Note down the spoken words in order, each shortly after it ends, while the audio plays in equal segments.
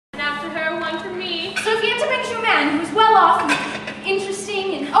man who's well off and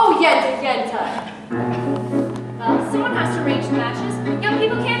interesting and... Oh, Yenta. Well, someone has to arrange the matches. Young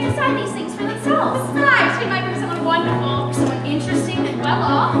people can't decide these things for themselves. Besides, it might bring someone wonderful, someone interesting and well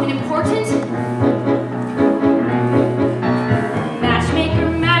off and important. Matchmaker,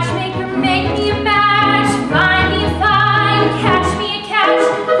 matchmaker, make me a match. Find me a find, catch me a catch.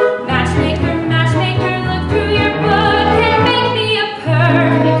 Matchmaker, matchmaker, look through your book and make me a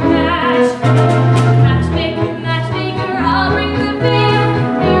perfect match. Matchmaker, matchmaker, I'll bring the veil.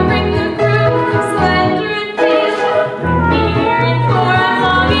 You bring the group, slender and pale. Here and for I'm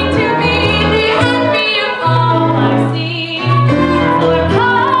longing to be the envy of all I see. For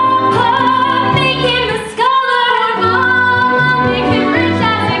Papa, make him a scholar. Mama, make him rich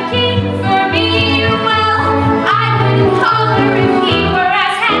as a king. For me, well, I wouldn't holler if he were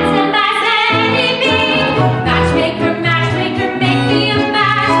as handsome as any bee. Matchmaker, matchmaker, make me a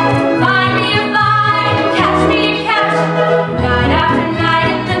match. Find me a find, catch me a catch. Night after night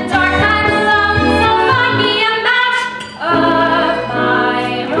in the dark I'm alone, so find me a match of my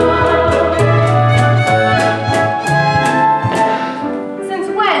own. Since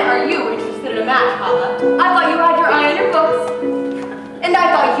when are you interested in a match, Papa? I thought you had your eye on your books. And I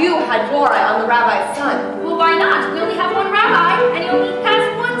thought you had your eye on the rabbi's son. Well, why not? We only have one rabbi, and he only has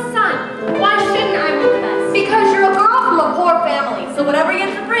one son. Why shouldn't I be the best? Because you're a girl from a poor family, so whatever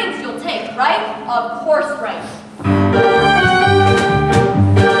Yenta brings, you'll take, right? Of course, right.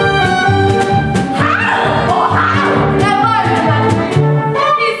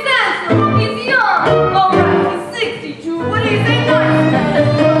 He's handsome, he's young. All right, he's 62, but he's a nice man.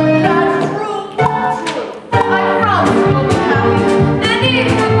 That's true. I promise you'll be happy. And even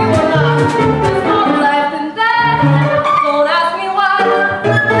if you are not, there's more life than that. Don't ask me why.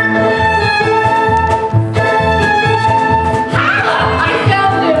 I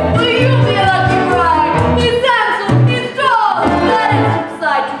found him. Will you be a lucky bride? He's handsome, he's tall, that is from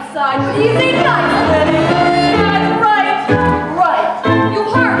side to side, but he's a nice lady. That's right. Right. You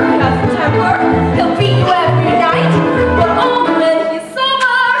heard he has a temper. He'll beat you every night, but only when he's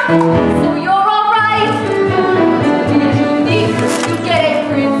sober.